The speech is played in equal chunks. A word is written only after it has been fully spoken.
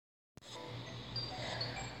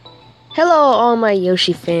Hello, all my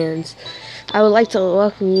Yoshi fans. I would like to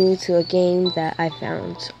welcome you to a game that I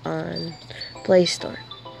found on Play Store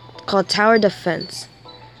called Tower Defense.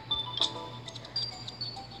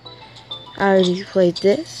 I already played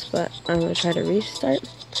this, but I'm going to try to restart.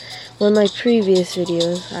 One of my previous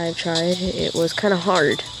videos I've tried, it was kind of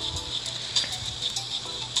hard.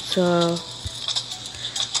 So,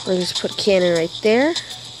 we'll just put a cannon right there.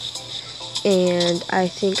 And I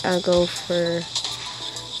think I'll go for,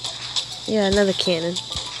 another cannon.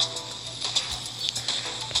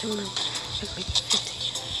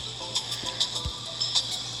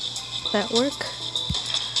 That work?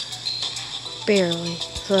 Barely.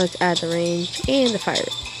 So let's add the range and the fire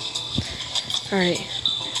rate. Alright.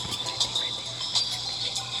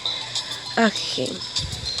 Okay.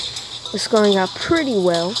 This is going out pretty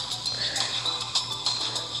well.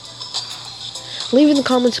 Leave in the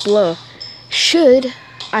comments below. Should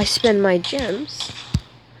I spend my gems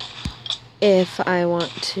if I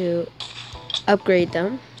want to upgrade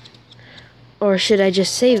them? Or should I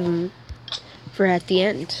just save them for at the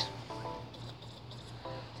end?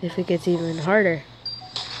 If it gets even harder.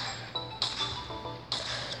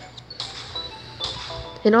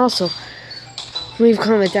 And also, leave a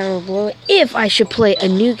comment down below if I should play a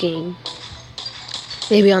new game.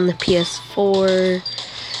 Maybe on the PS4.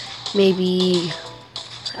 Maybe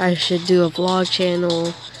I should do a vlog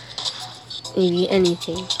channel. Maybe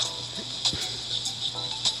anything.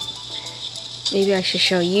 Maybe I should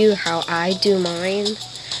show you how I do mine.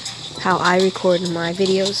 How I record my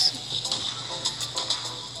videos.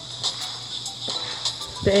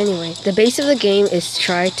 But anyway, the base of the game is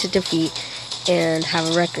try to defeat and have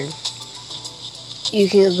a record. You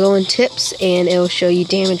can go in tips and it will show you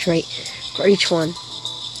damage rate for each one.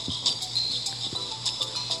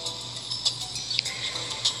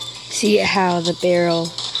 See how the barrel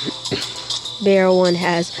one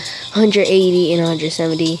has 180 and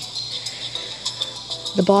 170.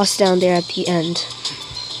 The boss down there at the end.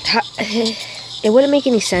 It wouldn't make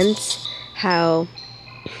any sense how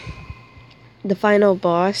the final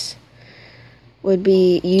boss would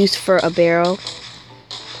be used for a barrel.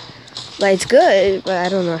 Like, it's good, but I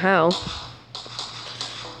don't know how.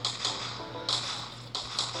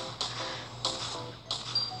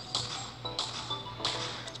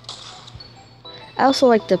 I also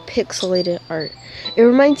like the pixelated art. It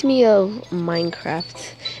reminds me of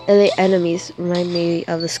Minecraft, and the enemies remind me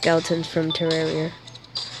of the skeletons from Terraria.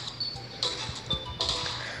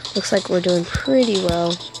 Looks like we're doing pretty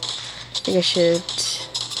well. I think I should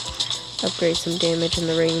upgrade some damage and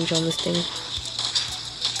the range on this thing.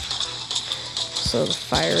 So the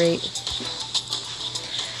fire rate.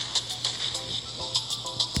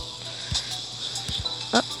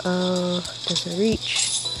 Uh-oh, doesn't reach.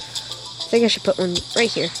 I think I should put one right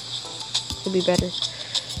here. It'll be better.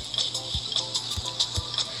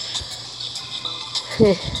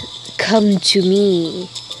 Come to me.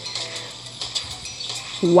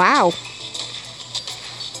 Wow.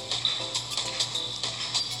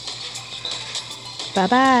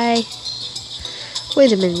 Bye-bye.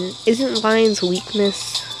 Wait a minute. Isn't Lion's weakness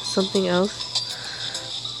something else?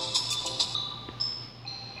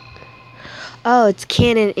 Oh, it's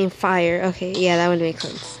cannon and fire. Okay, yeah, that would make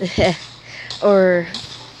sense. Or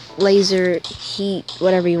laser, heat,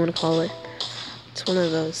 whatever you want to call it. It's one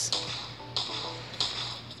of those.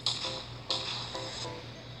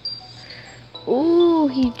 Ooh,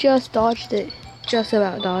 he just dodged it. Just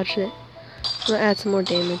about dodged it. I'm gonna add some more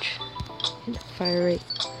damage. And fire rate.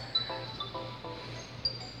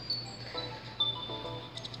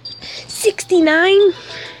 69?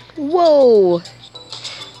 Whoa.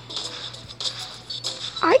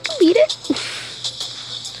 I can beat it.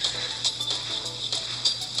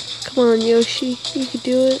 Come on, Yoshi. You can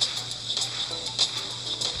do it.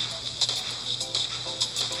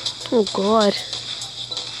 Oh, God.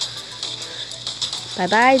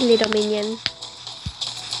 Bye-bye, little minion.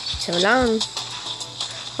 So long.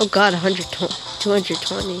 Oh, God,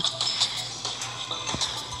 220.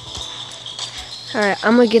 Alright,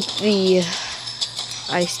 I'm gonna get the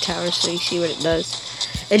ice tower so you see what it does.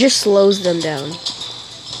 It just slows them down.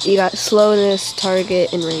 You got slowness,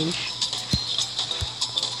 target, and range.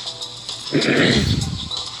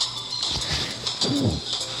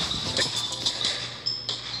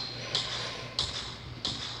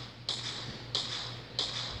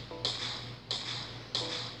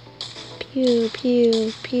 Pew,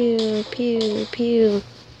 pew, pew, pew, pew.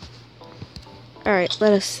 Alright,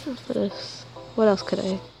 let us, what else could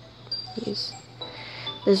I use?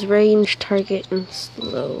 There's range, target, and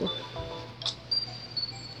slow.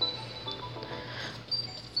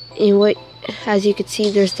 And what as you can see,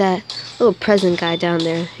 there's that little present guy down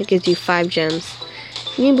there. It gives you 5 gems.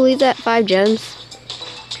 Can you believe that? 5 gems?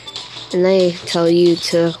 And they tell you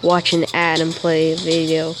to watch an ad and play a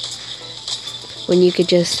video. When you could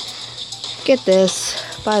just get this,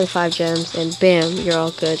 buy the 5 gems, and bam, you're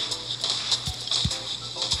all good.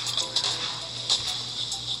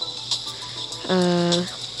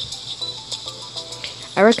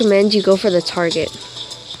 I recommend you go for the target.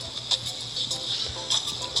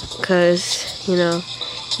 Because, you know,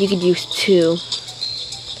 you could use 2.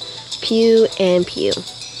 Pew and pew.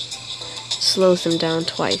 Slows them down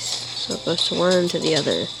twice. So it goes to one to the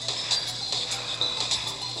other.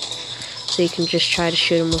 So you can just try to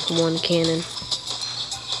shoot them with 1 cannon.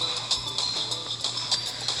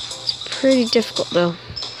 It's pretty difficult though.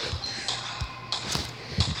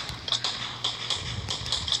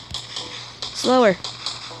 Slower.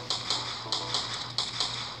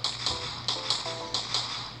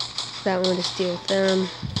 That one to deal with them.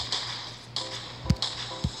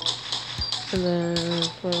 And then,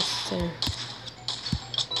 what else is there?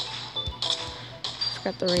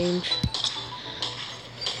 Forgot the range.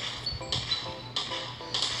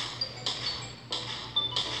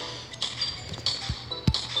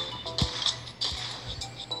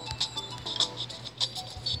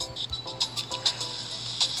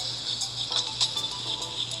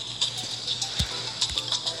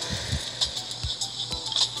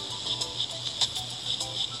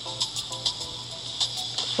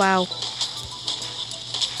 Wow.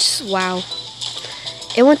 Just wow.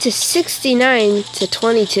 It went to 69 to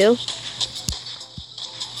 22.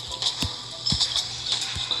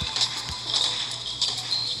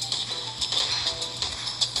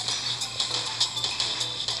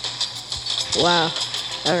 Wow.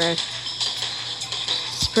 Alright.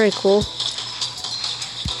 It's pretty cool.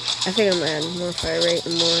 I think I'm gonna add more fire rate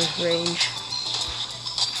and more range.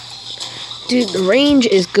 Dude, the range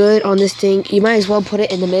is good on this thing. You might as well put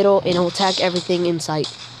it in the middle and it will attack everything in sight.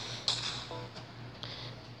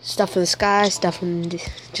 Stuff in the sky, stuff in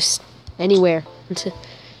just anywhere.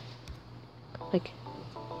 Like,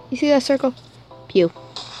 you see that circle? Pew.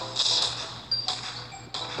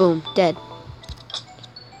 Boom, dead.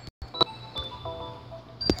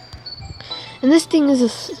 And this thing is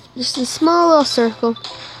just a small little circle.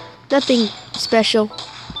 Nothing special.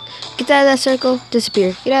 Get out of that circle,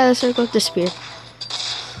 disappear. Get out of that circle, disappear.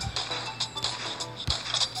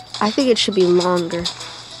 I think it should be longer.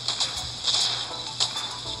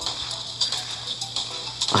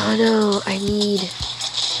 Oh no, I need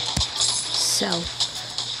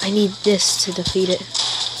self. I need this to defeat it.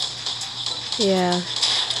 Yeah.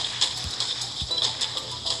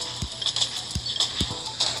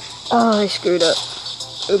 Oh, I screwed up.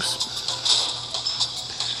 Oops.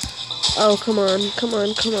 Oh, come on, come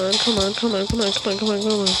on, come on, come on, come on, come on, come on, come on,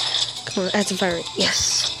 come on. Come on, add some fire rate.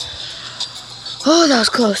 Yes. Oh, that was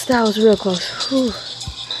close. That was real close. Whew.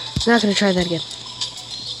 Not gonna try that again.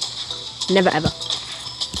 Never ever.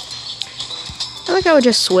 I like I would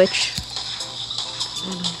just switch.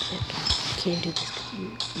 Oh no, you can't do this.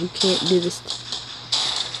 You can't do this.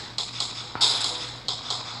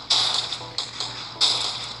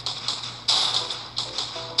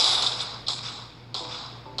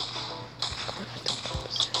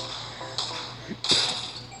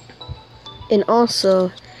 And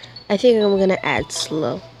also, I think I'm gonna add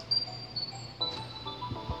slow.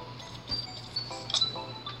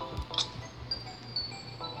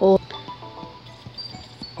 Oh,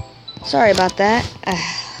 sorry about that.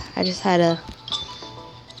 I just had to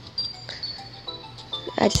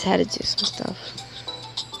do some stuff.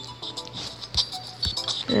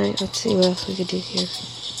 Alright, let's see what else we could do here.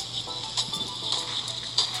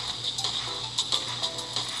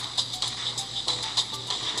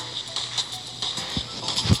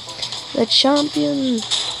 The champion.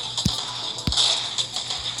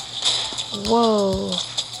 Whoa.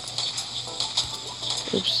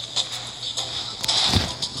 Oops.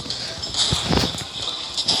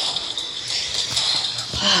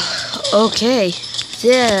 Okay.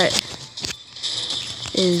 That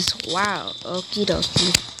is wow. Okie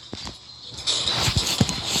dokie.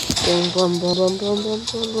 Boom, boom, boom, boom, boom, boom,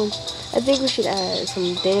 boom, boom. I think we should add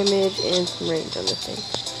some damage and some range on this thing.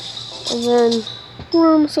 And then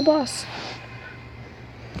we're almost a boss.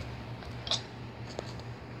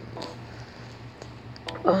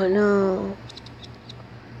 Oh no.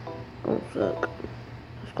 It's gonna suck.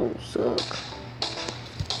 It's gonna suck.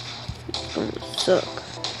 It's gonna suck.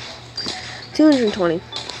 220.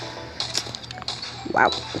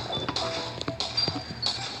 Wow.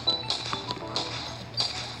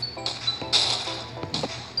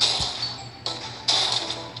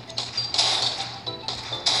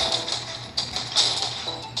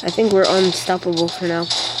 I think we're unstoppable for now.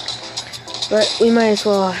 But we might as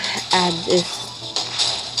well add this.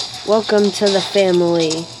 Welcome to the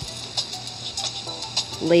family.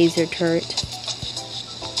 Laser turret.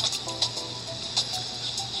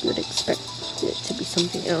 Would expect it to be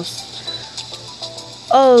something else.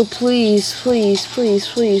 Oh, please, please, please,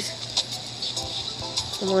 please.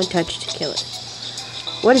 One touch to kill it.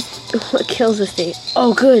 What kills this thing?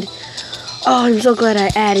 Oh, good. Oh, I'm so glad I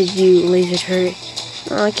added you, laser turret.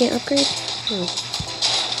 Oh, I can't upgrade? Oh.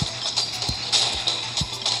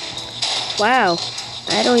 Wow.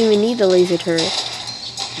 I don't even need the laser turret.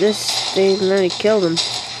 This thing already killed him.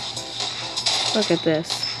 Look at this.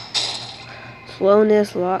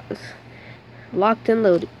 Slowness locked and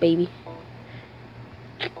loaded, baby.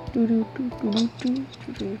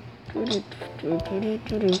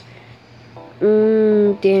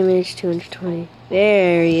 Damage 220.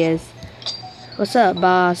 There he is. What's up,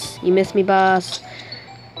 boss? You miss me, boss?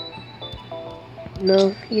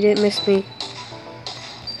 No, you didn't miss me.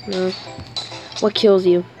 No. What kills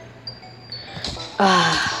you?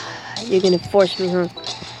 Ah, you're gonna force me, huh?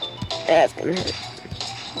 That's gonna hurt.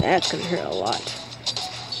 That's gonna hurt a lot.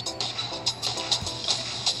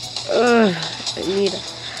 Ugh, I need a...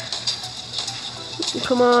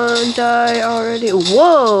 Come on, die already.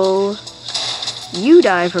 Whoa! You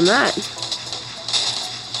die from that.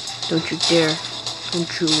 Don't you dare.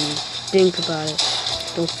 Don't you think about it.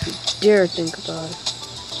 Don't you dare think about it.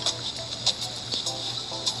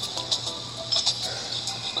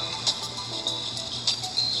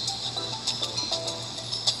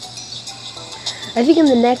 I think in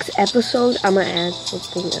the next episode, I'm gonna add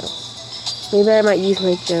something else. Maybe I might use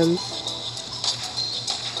my gems.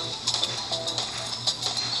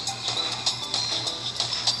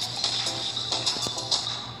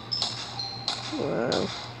 Wow.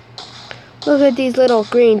 Look at these little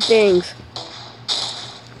green things.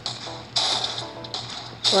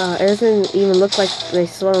 Wow, it doesn't even look like they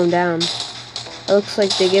slow them down. It looks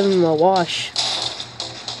like they give them a wash.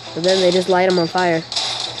 But then they just light them on fire.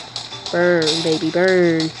 Burn, baby,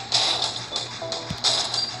 burn.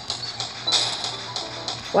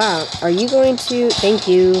 Wow, are you going to... Thank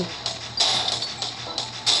you.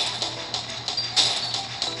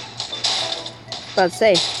 About to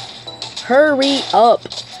say, hurry up.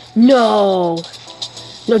 No.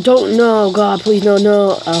 No, don't, no, God, please, no,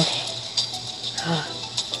 no. Okay.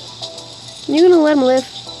 You gonna let him live?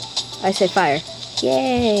 I said fire.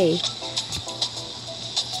 Yay.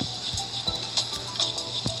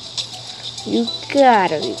 You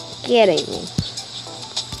gotta be kidding me.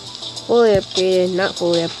 Fully upgraded, not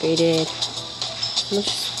fully upgraded.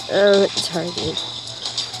 Let's target.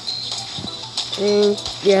 And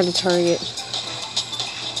yeah, the target.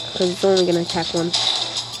 Because it's only gonna attack one.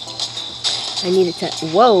 I need it to,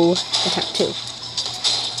 whoa, attack two.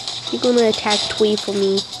 You gonna attack Twee for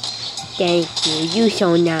me? Thank you, you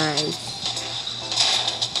so nice.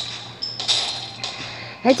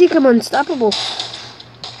 I think I'm unstoppable.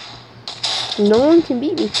 No one can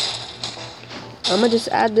beat me. I'm gonna just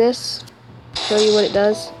add this, show you what it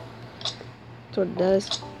does. That's what it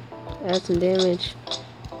does. Add some damage.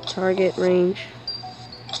 Target range.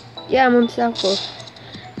 Yeah, I'm unstoppable.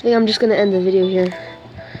 I think I'm just gonna end the video here.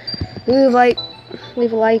 Leave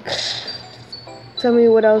a like. Tell me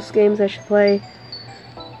what else games I should play.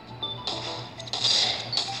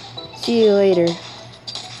 See you later,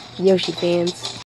 Yoshi fans.